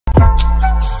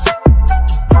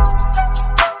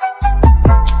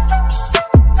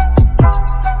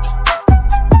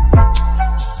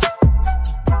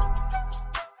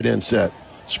again set.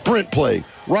 Sprint play,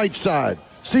 right side.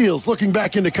 Seals looking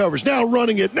back into coverage, now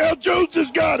running it. Now Jones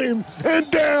has got him, and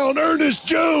down. Ernest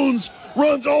Jones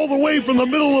runs all the way from the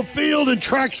middle of the field and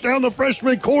tracks down the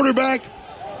freshman quarterback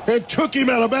and took him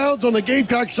out of bounds on the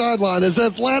Gamecock sideline. As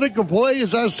athletic a play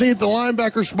as I've seen at the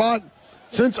linebacker spot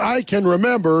since I can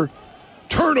remember.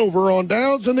 Turnover on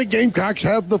downs, and the Gamecocks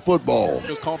have the football. He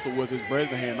was comfortable with his bread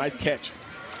in the hand. Nice catch.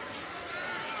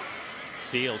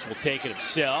 Seals will take it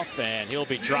himself, and he'll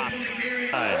be dropped.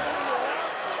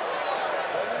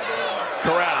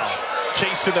 Corral,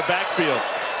 chase in the backfield.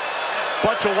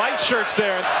 Bunch of white shirts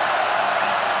there.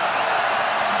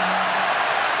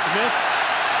 Smith,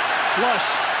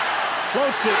 flushed,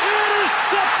 floats it.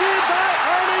 Intercepted by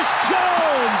Ernest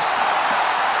Jones.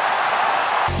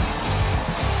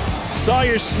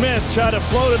 Sawyer Smith tried to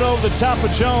float it over the top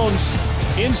of Jones.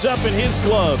 Ends up in his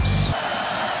gloves.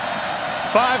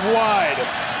 5 wide.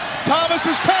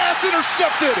 Thomas's pass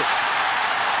intercepted.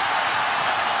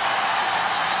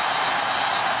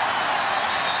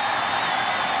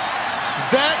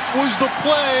 That was the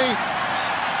play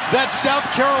that South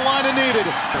Carolina needed.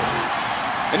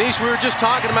 Anish, we were just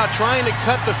talking about trying to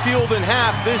cut the field in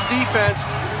half. This defense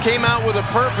came out with a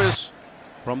purpose.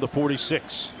 From the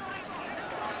 46.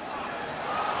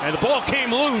 And the ball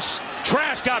came loose.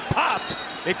 Trash got popped.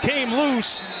 It came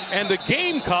loose, and the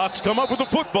Gamecocks come up with the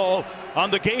football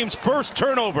on the game's first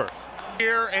turnover.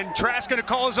 Here, and Trask going to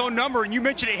call his own number, and you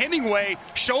mentioned it, Hemingway,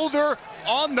 shoulder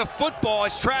on the football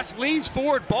as Trask leans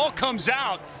forward, ball comes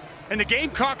out, and the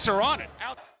Gamecocks are on it.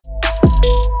 Out.